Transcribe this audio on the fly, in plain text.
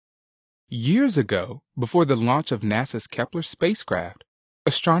Years ago, before the launch of NASA's Kepler spacecraft,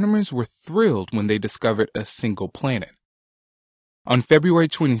 astronomers were thrilled when they discovered a single planet. On February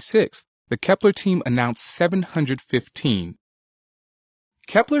 26th, the Kepler team announced 715.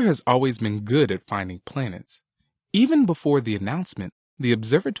 Kepler has always been good at finding planets. Even before the announcement, the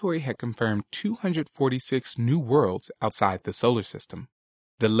observatory had confirmed 246 new worlds outside the solar system.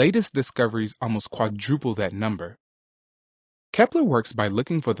 The latest discoveries almost quadruple that number. Kepler works by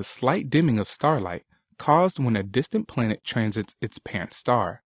looking for the slight dimming of starlight caused when a distant planet transits its parent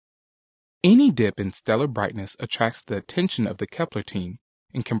star. Any dip in stellar brightness attracts the attention of the Kepler team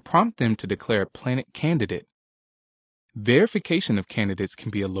and can prompt them to declare a planet candidate. Verification of candidates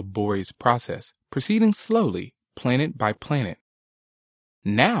can be a laborious process, proceeding slowly, planet by planet.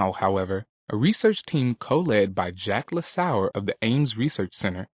 Now, however, a research team co-led by Jack Lasauer of the Ames Research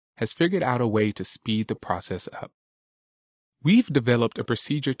Center has figured out a way to speed the process up. We've developed a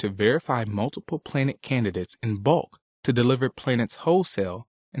procedure to verify multiple planet candidates in bulk to deliver planets wholesale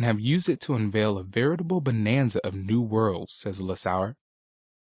and have used it to unveil a veritable bonanza of new worlds, says Lasauer.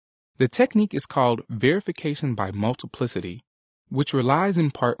 The technique is called verification by multiplicity, which relies in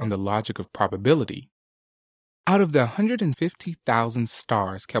part on the logic of probability. Out of the 150,000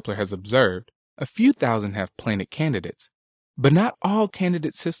 stars Kepler has observed, a few thousand have planet candidates, but not all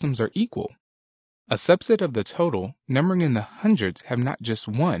candidate systems are equal. A subset of the total, numbering in the hundreds, have not just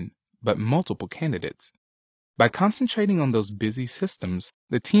one, but multiple candidates. By concentrating on those busy systems,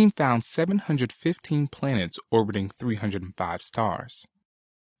 the team found 715 planets orbiting 305 stars.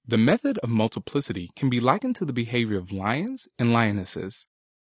 The method of multiplicity can be likened to the behavior of lions and lionesses.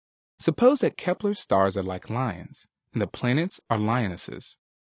 Suppose that Kepler's stars are like lions, and the planets are lionesses.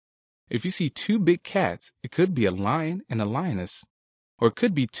 If you see two big cats, it could be a lion and a lioness, or it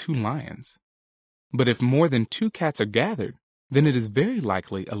could be two lions. But if more than two cats are gathered, then it is very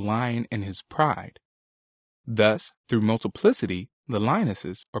likely a lion and his pride. Thus, through multiplicity, the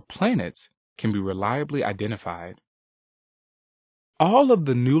lionesses, or planets, can be reliably identified. All of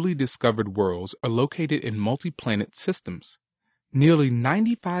the newly discovered worlds are located in multi-planet systems. Nearly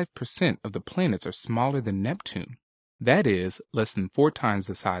 95% of the planets are smaller than Neptune, that is, less than 4 times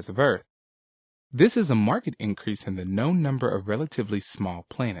the size of Earth. This is a marked increase in the known number of relatively small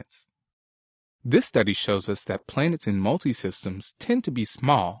planets. This study shows us that planets in multi-systems tend to be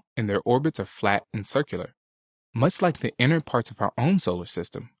small and their orbits are flat and circular, much like the inner parts of our own solar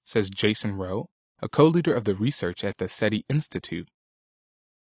system, says Jason Rowe, a co-leader of the research at the SETI Institute.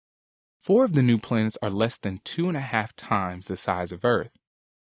 4 of the new planets are less than 2.5 times the size of Earth.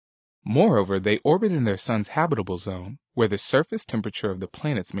 Moreover, they orbit in their sun's habitable zone, where the surface temperature of the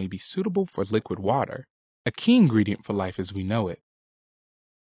planets may be suitable for liquid water, a key ingredient for life as we know it.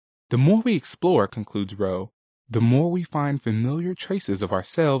 The more we explore, concludes Rowe, the more we find familiar traces of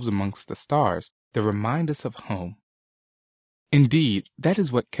ourselves amongst the stars that remind us of home. Indeed, that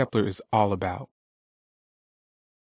is what Kepler is all about.